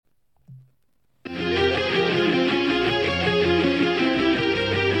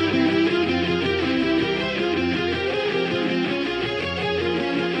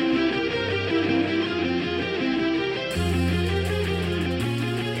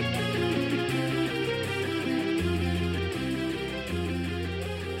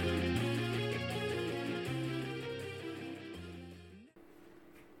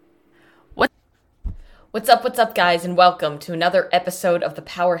What's up, guys, and welcome to another episode of the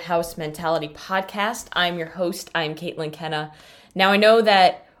Powerhouse Mentality Podcast. I'm your host. I'm Caitlin Kenna. Now, I know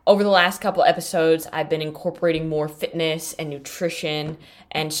that over the last couple episodes, I've been incorporating more fitness and nutrition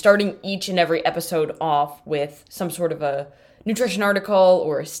and starting each and every episode off with some sort of a nutrition article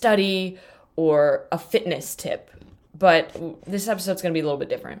or a study or a fitness tip. But this episode's going to be a little bit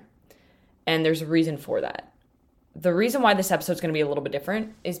different, and there's a reason for that. The reason why this episode's going to be a little bit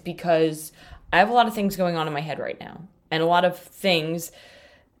different is because I have a lot of things going on in my head right now, and a lot of things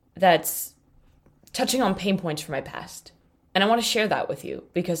that's touching on pain points from my past. And I want to share that with you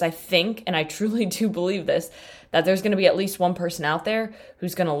because I think, and I truly do believe this, that there's going to be at least one person out there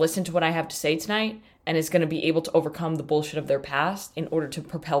who's going to listen to what I have to say tonight and is going to be able to overcome the bullshit of their past in order to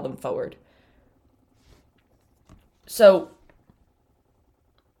propel them forward. So,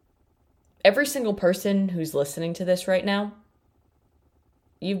 every single person who's listening to this right now,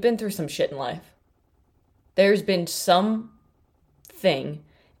 you've been through some shit in life. There's been some thing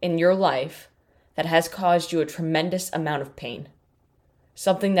in your life that has caused you a tremendous amount of pain.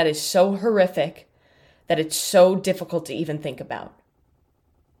 Something that is so horrific that it's so difficult to even think about.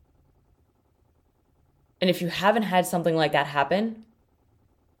 And if you haven't had something like that happen,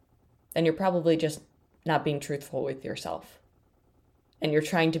 then you're probably just not being truthful with yourself. And you're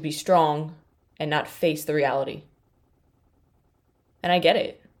trying to be strong and not face the reality. And I get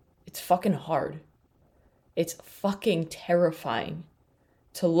it. It's fucking hard. It's fucking terrifying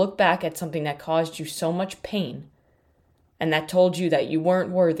to look back at something that caused you so much pain and that told you that you weren't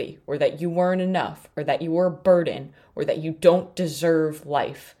worthy or that you weren't enough or that you were a burden or that you don't deserve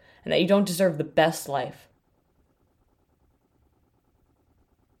life and that you don't deserve the best life.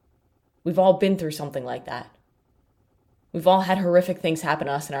 We've all been through something like that. We've all had horrific things happen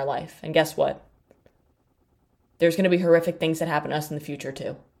to us in our life. And guess what? There's going to be horrific things that happen to us in the future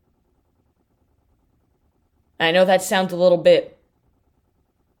too. I know that sounds a little bit,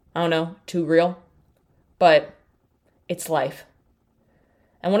 too real, but it's life.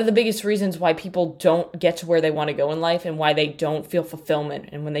 And one of the biggest reasons why people don't get to where they want to go in life and why they don't feel fulfillment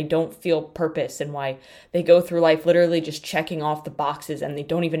and when they don't feel purpose and why they go through life literally just checking off the boxes and they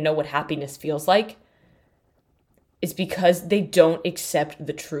don't even know what happiness feels like is because they don't accept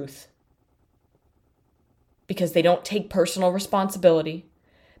the truth. Because they don't take personal responsibility.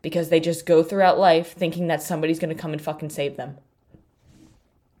 Because they just go throughout life thinking that somebody's going to come and fucking save them.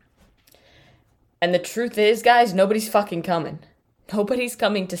 And the truth is, guys, nobody's fucking coming. Nobody's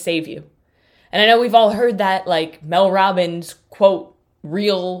coming to save you. And I know we've all heard that, like, Mel Robbins, quote,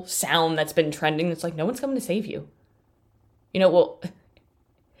 real sound that's been trending. It's like, no one's coming to save you. Well,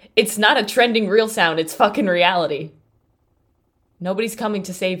 it's not a trending real sound. It's fucking reality. Nobody's coming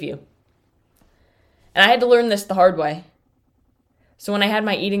to save you. And I had to learn this the hard way. So when I had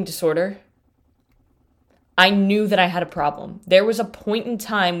my eating disorder, I knew that I had a problem. There was a point in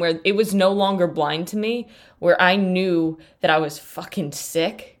time where it was no longer blind to me, where I knew that I was fucking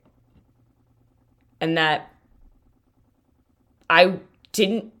sick and that I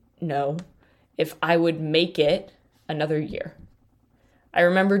didn't know if I would make it another year. I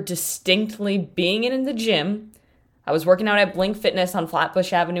remember distinctly being in the gym. I was working out at Blink Fitness on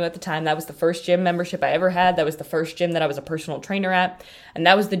Flatbush Avenue at the time. That was the first gym membership I ever had. That was the first gym that I was a personal trainer at. And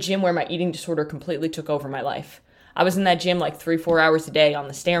that was the gym where my eating disorder completely took over my life. I was in that gym like 3-4 hours a day on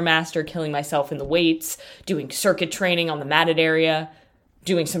the Stairmaster, killing myself in the weights, doing circuit training on the matted area,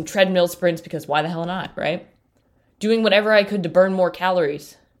 doing some treadmill sprints because why the hell not, right? Doing whatever I could to burn more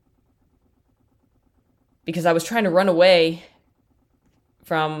calories. Because I was trying to run away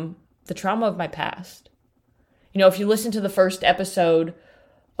from the trauma of my past. If you listen to the first episode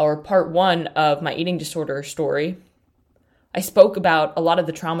or part 1 of my eating disorder story, I spoke about a lot of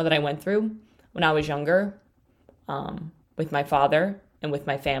the trauma that I went through when I was younger, with my father and with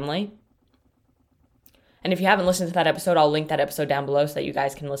my family. And if you haven't listened to that episode, I'll link that episode down below so that you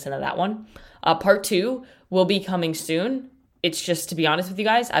guys can listen to that one. Part 2 will be coming soon. It's just, to be honest with you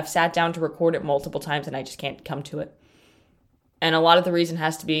guys, I've sat down to record it multiple times and I just can't come to it. And a lot of the reason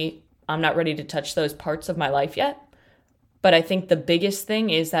has to be I'm not ready to touch those parts of my life yet. But I think the biggest thing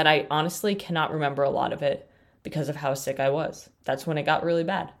is that I honestly cannot remember a lot of it because of how sick I was. That's when it got really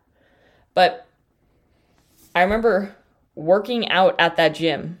bad. But I remember working out at that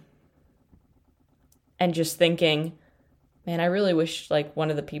gym and just thinking, man, I really wish like one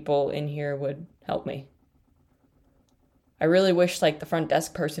of the people in here would help me. I really wish like the front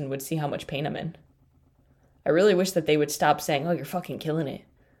desk person would see how much pain I'm in. I really wish that they would stop saying, oh, you're fucking killing it.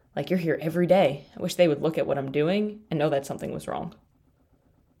 Like, you're here every day. I wish they would look at what I'm doing and know that something was wrong.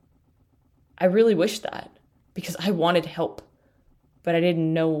 I really wish that because I wanted help, but I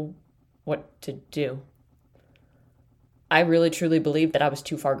didn't know what to do. I really truly believed that I was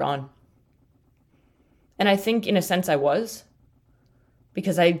too far gone. And I think in a sense I was,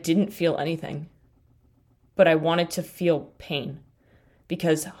 because I didn't feel anything. But I wanted to feel pain,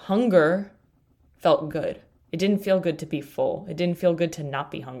 because hunger felt good. It didn't feel good to be full. It didn't feel good to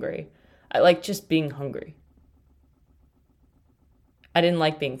not be hungry. I liked just being hungry. I didn't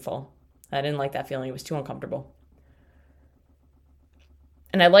like being full. I didn't like that feeling. It was too uncomfortable.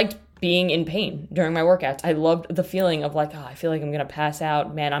 And I liked being in pain during my workouts. I loved the feeling of like, I feel like I'm going to pass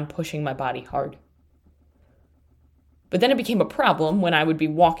out. Man, I'm pushing my body hard. But then it became a problem when I would be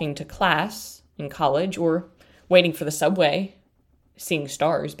walking to class in college or waiting for the subway, seeing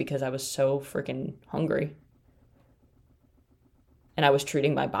stars because I was so freaking hungry. And I was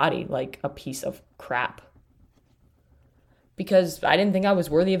treating my body like a piece of crap because I didn't think I was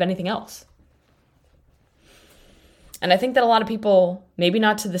worthy of anything else. And I think that a lot of people, maybe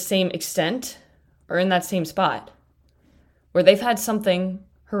not to the same extent, are in that same spot where they've had something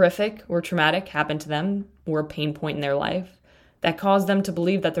horrific or traumatic happen to them or a pain point in their life that caused them to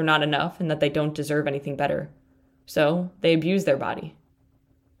believe that they're not enough and that they don't deserve anything better. So they abuse their body.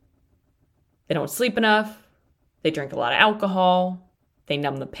 They don't sleep enough. They drink a lot of alcohol. They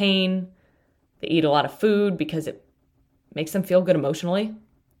numb the pain. They eat a lot of food because it makes them feel good emotionally.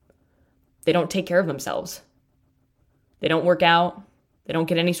 They don't take care of themselves. They don't work out. They don't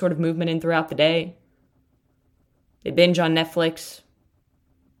get any sort of movement in throughout the day. They binge on Netflix.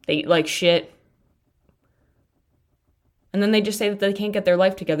 They eat like shit. And then they just say that they can't get their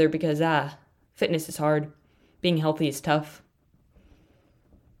life together because, fitness is hard. Being healthy is tough.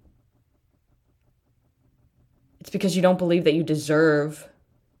 It's because you don't believe that you deserve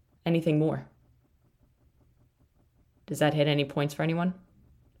anything more. Does that hit any points for anyone?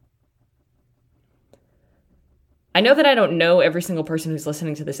 I know that I don't know every single person who's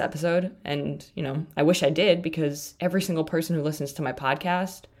listening to this episode, and, I wish I did, because every single person who listens to my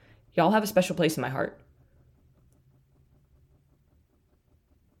podcast, y'all have a special place in my heart.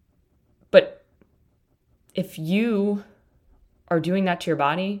 But if you are doing that to your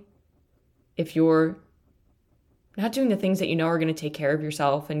body, if you're not doing the things that you know are going to take care of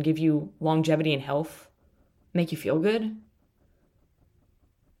yourself and give you longevity and health, make you feel good,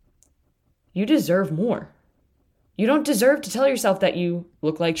 you deserve more. You don't deserve to tell yourself that you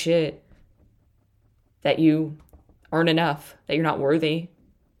look like shit, that you aren't enough, that you're not worthy.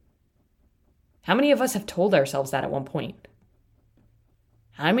 How many of us have told ourselves that at one point?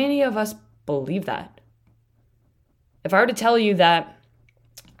 How many of us believe that? If I were to tell you that,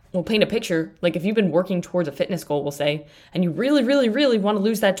 we'll paint a picture, like if you've been working towards a fitness goal, we'll say, and you really, really, really want to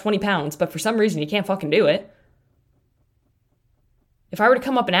lose that 20 pounds, but for some reason you can't fucking do it. If I were to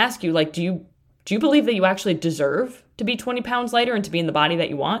come up and ask you, like, do you believe that you actually deserve to be 20 pounds lighter and to be in the body that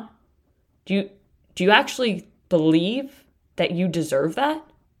you want? Do you actually believe that you deserve that?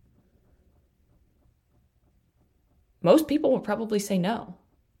 Most people will probably say no.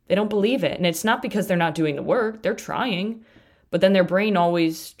 They don't believe it. And it's not because they're not doing the work. They're trying. But then their brain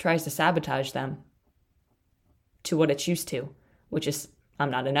always tries to sabotage them to what it's used to, which is,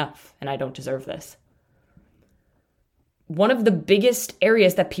 I'm not enough and I don't deserve this. One of the biggest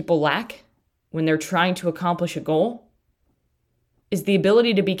areas that people lack when they're trying to accomplish a goal is the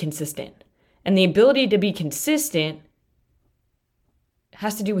ability to be consistent. And the ability to be consistent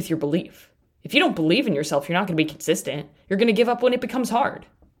has to do with your belief. If you don't believe in yourself, you're not going to be consistent. You're going to give up when it becomes hard.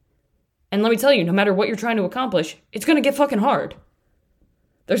 And let me tell you, no matter what you're trying to accomplish, it's going to get fucking hard.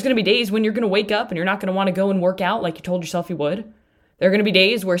 There's going to be days when you're going to wake up and you're not going to want to go and work out like you told yourself you would. There are going to be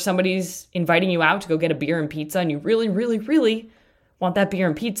days where somebody's inviting you out to go get a beer and pizza and you really, really, really want that beer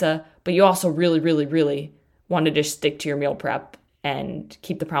and pizza, but you also really, really, really want to just stick to your meal prep and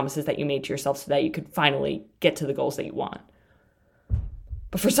keep the promises that you made to yourself so that you could finally get to the goals that you want.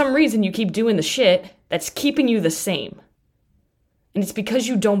 But for some reason, you keep doing the shit that's keeping you the same. And it's because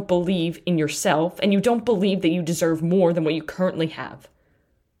you don't believe in yourself and you don't believe that you deserve more than what you currently have.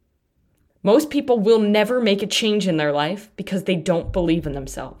 Most people will never make a change in their life because they don't believe in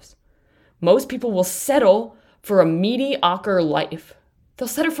themselves. Most people will settle for a mediocre life. They'll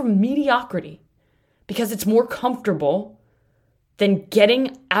settle for mediocrity because it's more comfortable than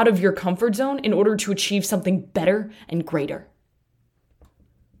getting out of your comfort zone in order to achieve something better and greater.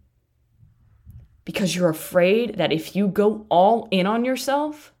 Because you're afraid that if you go all in on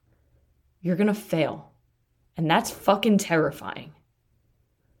yourself, you're going to fail. And that's fucking terrifying.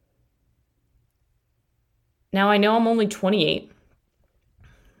 Now, I know I'm only 28.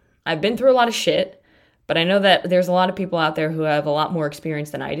 I've been through a lot of shit, but I know that there's a lot of people out there who have a lot more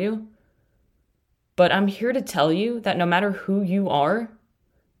experience than I do. But I'm here to tell you that no matter who you are,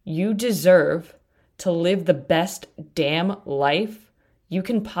 you deserve to live the best damn life you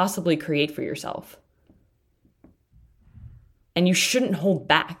can possibly create for yourself. And you shouldn't hold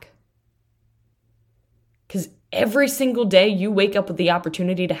back. Because every single day you wake up with the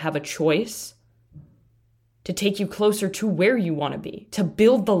opportunity to have a choice to take you closer to where you want to be, to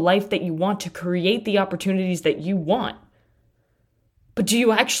build the life that you want, to create the opportunities that you want. But do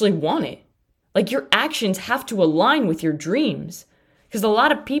you actually want it? Like, your actions have to align with your dreams. Because a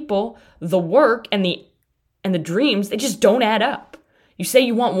lot of people, the work and the dreams, they just don't add up. You say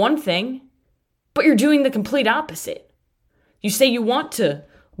you want one thing, but you're doing the complete opposite. You say you want to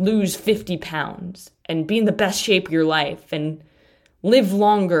lose 50 pounds and be in the best shape of your life and live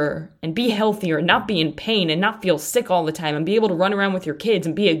longer and be healthier and not be in pain and not feel sick all the time and be able to run around with your kids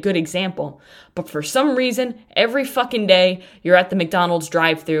and be a good example. But for some reason, every fucking day, you're at the McDonald's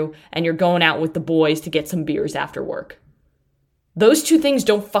drive-thru and you're going out with the boys to get some beers after work. Those two things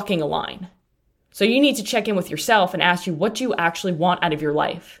don't fucking align. So you need to check in with yourself and ask you what you actually want out of your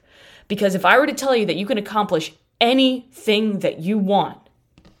life. Because if I were to tell you that you can accomplish anything that you want,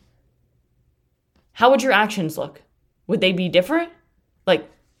 how would your actions look? Would they be different? Like,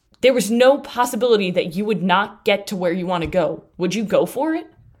 there was no possibility that you would not get to where you want to go. Would you go for it?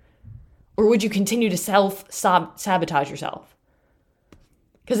 Or would you continue to self-sabotage yourself?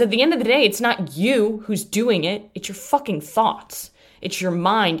 Because at the end of the day, it's not you who's doing it. It's your fucking thoughts. It's your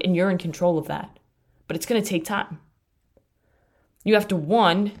mind, and you're in control of that. But it's going to take time. You have to,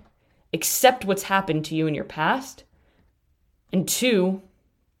 1, accept what's happened to you in your past. And 2,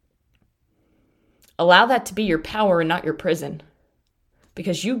 allow that to be your power and not your prison.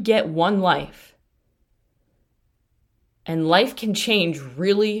 Because you get one life. And life can change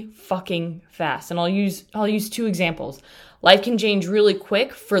really fucking fast. And I'll use 2 examples. Life can change really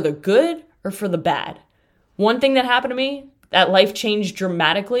quick for the good or for the bad. One thing that happened to me, that life changed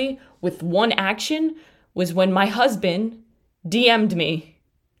dramatically with one action, was when my husband DM'd me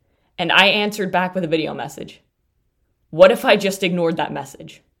and I answered back with a video message. What if I just ignored that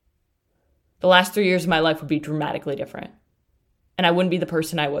message? The last 3 years of my life would be dramatically different. And I wouldn't be the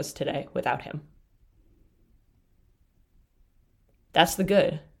person I was today without him. That's the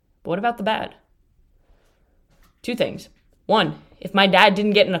good. But what about the bad? 2 things. 1, if my dad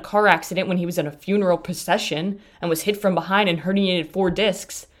didn't get in a car accident when he was in a funeral procession and was hit from behind and herniated 4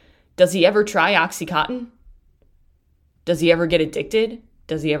 discs, does he ever try Oxycontin? Does he ever get addicted?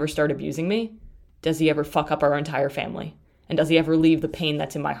 Does he ever start abusing me? Does he ever fuck up our entire family? And does he ever leave the pain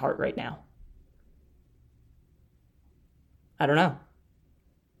that's in my heart right now? I don't know.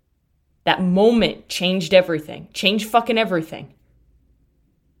 That moment changed everything. Changed fucking everything.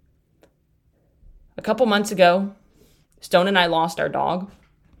 A couple months ago, Stone and I lost our dog.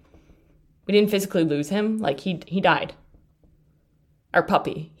 We didn't physically lose him. Like, he died. Our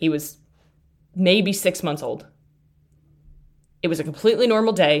puppy. He was maybe 6 months old. It was a completely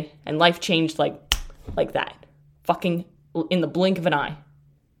normal day, and life changed like that. Fucking in the blink of an eye.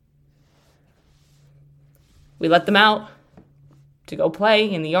 We let them out to go play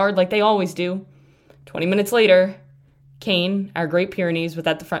in the yard like they always do. 20 minutes later, Kane, our Great Pyrenees, was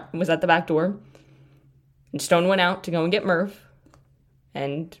at the back door. And Stone went out to go and get Murph.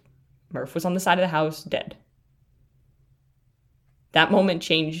 And Murph was on the side of the house, dead. That moment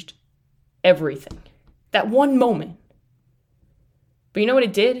changed everything. That one moment. But you know what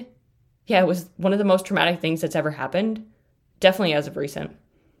it did? Yeah, it was one of the most traumatic things that's ever happened. Definitely as of recent.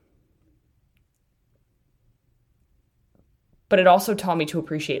 But it also taught me to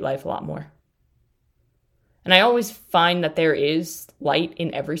appreciate life a lot more. And I always find that there is light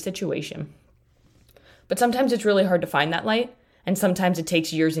in every situation. But sometimes it's really hard to find that light, and sometimes it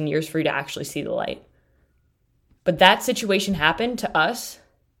takes years and years for you to actually see the light. But that situation happened to us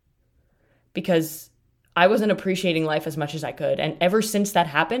because I wasn't appreciating life as much as I could. And ever since that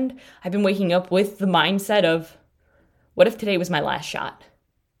happened, I've been waking up with the mindset of, what if today was my last shot?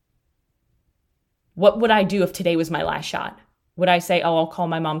 What would I do if today was my last shot? Would I say, oh, I'll call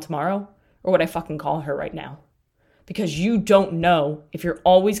my mom tomorrow? Or would I fucking call her right now? Because you don't know if you're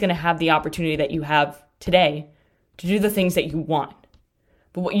always going to have the opportunity that you have today to do the things that you want.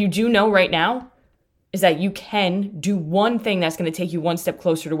 But what you do know right now is that you can do one thing that's going to take you one step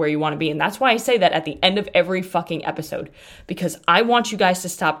closer to where you want to be. And that's why I say that at the end of every fucking episode. Because I want you guys to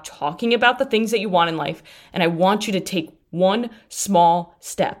stop talking about the things that you want in life. And I want you to take one small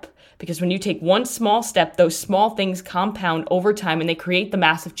step. Because when you take one small step, those small things compound over time and they create the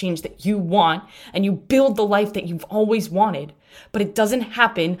massive change that you want. And you build the life that you've always wanted. But it doesn't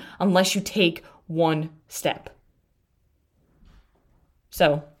happen unless you take one step.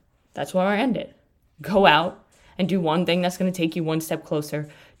 So that's where I end it. Go out and do one thing that's going to take you one step closer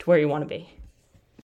to where you want to be.